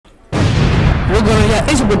We're going to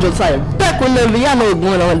it's your boy Josiah back with another video. Y'all know what's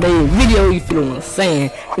going on today. Video, you feel what I'm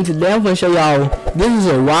saying. And today I'm gonna show y'all, this is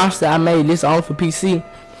a roster I made. This all for PC.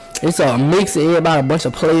 It's a mix of everybody, a bunch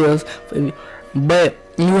of players, but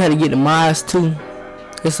you had to get the mods too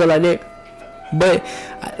and stuff like that. But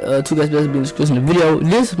 2 guys best be in the description of the video.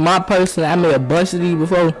 This is my person. I made a bunch of these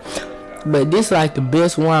before, but this is like the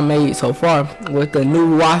best one I made so far with the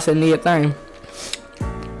new roster and everything.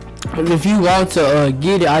 If you want to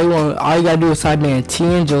get it, all you gotta do is type in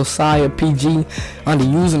 10 Josiah PG under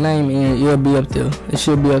username and it'll be up there. It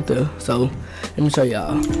should be up there. So let me show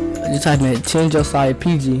y'all. Just type in 10 Josiah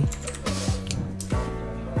PG.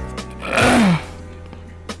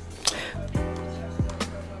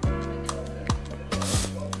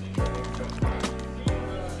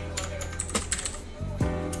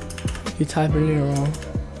 You typing it wrong.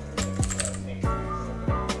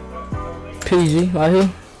 PG right here.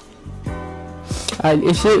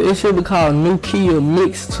 It should be called New Kia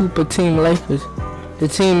Mixed Super Team Lakers. The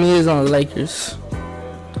team is on the Lakers.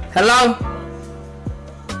 Hello?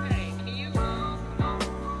 Hey, can you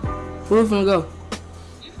Where we finna go?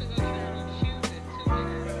 You finna go try to shoot it 2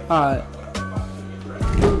 minutes. Alright.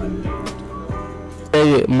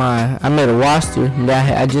 I made a roster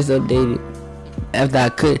that I just updated after I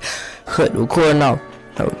cut the recording off.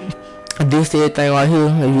 So, this everything right here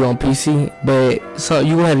if you on PC, but so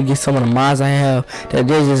you gonna have to get some of the mods I have that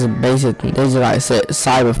they're just basic, they're just like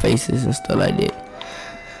cyber faces and stuff like that.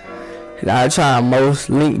 And I try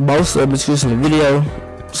link most of the description in the video.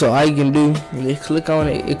 So all you can do is click on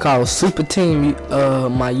it. It called Super Team.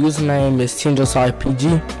 My username is 10 Josiah PG,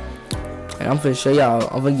 and I'm finna show y'all.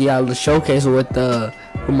 I'm gonna give y'all the showcase with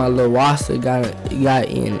my little roster got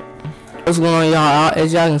in it. What's going on, y'all?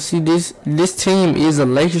 As y'all can see, this team is a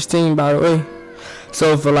Lakers team, by the way.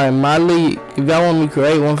 So for like my league, if y'all want me to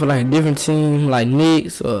create one for like a different team like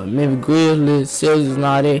Knicks or maybe Grizzlies, Celtics and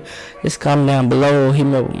all that, just comment down below, hit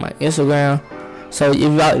me up with my Instagram. So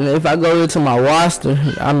if I go into my roster,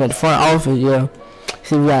 I'm at the front office. Yeah,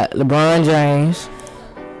 see, we got LeBron James.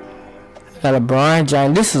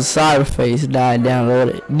 This is cyber face that I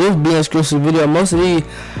downloaded. This being description video. Most of these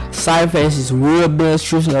cyber faces will be in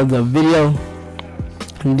description of the video.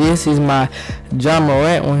 And this is my John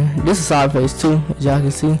Morant one. This is cyber face too, as y'all can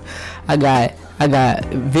see. I got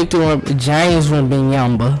James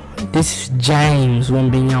Wembanyama. This is James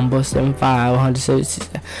Wembanyama, 7'5", 176.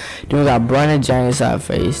 Then we got Brandon James side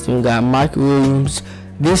face. Then we got Michael Williams.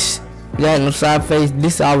 That no side face.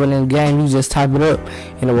 This all in the game. You just type it up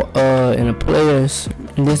in the players.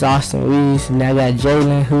 And this Austin Reeves. And I got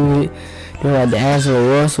Jalen Hood. Then I got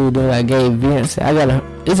D'Angelo Russell. Then I got Gabe Vince.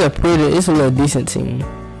 It's a little decent team.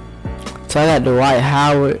 So I got Dwight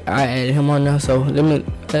Howard. I added him on there. So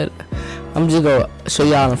I'm just gonna show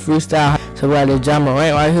y'all the freestyle. So we got the John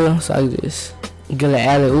Morant right here. So I just get an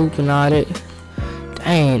alley oop and all that.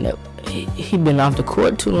 Dang, he been off the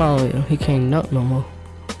court too long. He can't dunk no more.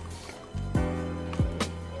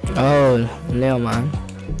 Oh, never mind.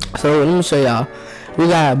 So let me show y'all. We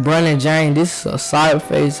got Brandon James. This is a side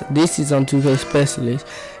face. This is on 2K Specialist.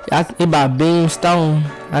 It by Beamstone.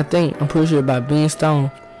 I'm pretty sure by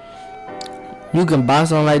Beamstone. You can buy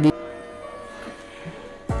something like this.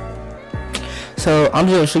 So I'm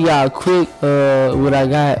just gonna show y'all quick what I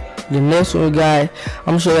got. The next one we got, I'm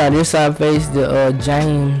gonna show y'all this side face. The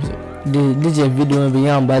James. This just video and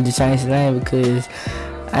beyond, but I just changed the name because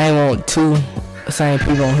I ain't want two same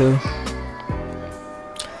people on here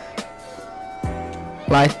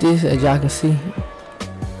like this, as y'all can see.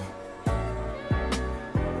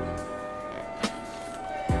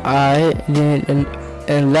 Alright, then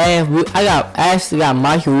and last I actually got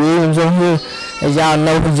Michael Williams on here. As y'all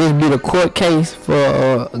know, he just beat a court case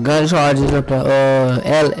for gun charges up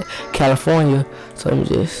in California. So let me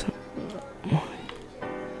just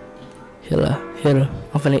hit her.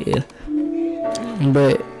 I'm finna hit her.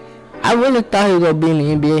 But I really thought he was gonna be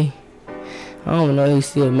in the NBA. I don't even know if he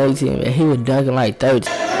still makes it, but he was dunking like 30.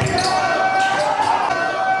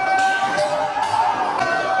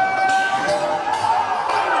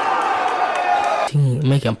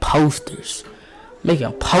 Making posters.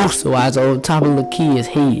 Making poster wise over top of the kid's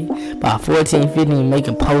head. By 14, 15,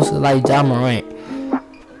 making posters like John Morant.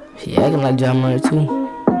 She acting like John Morant too.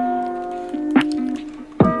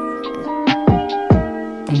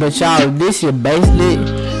 But y'all, this is basically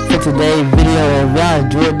for today's video. If y'all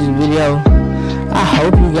enjoyed this video, I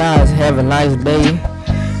hope you guys have a nice day,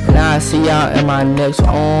 and I'll see y'all in my next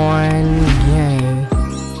on game.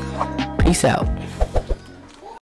 Peace out.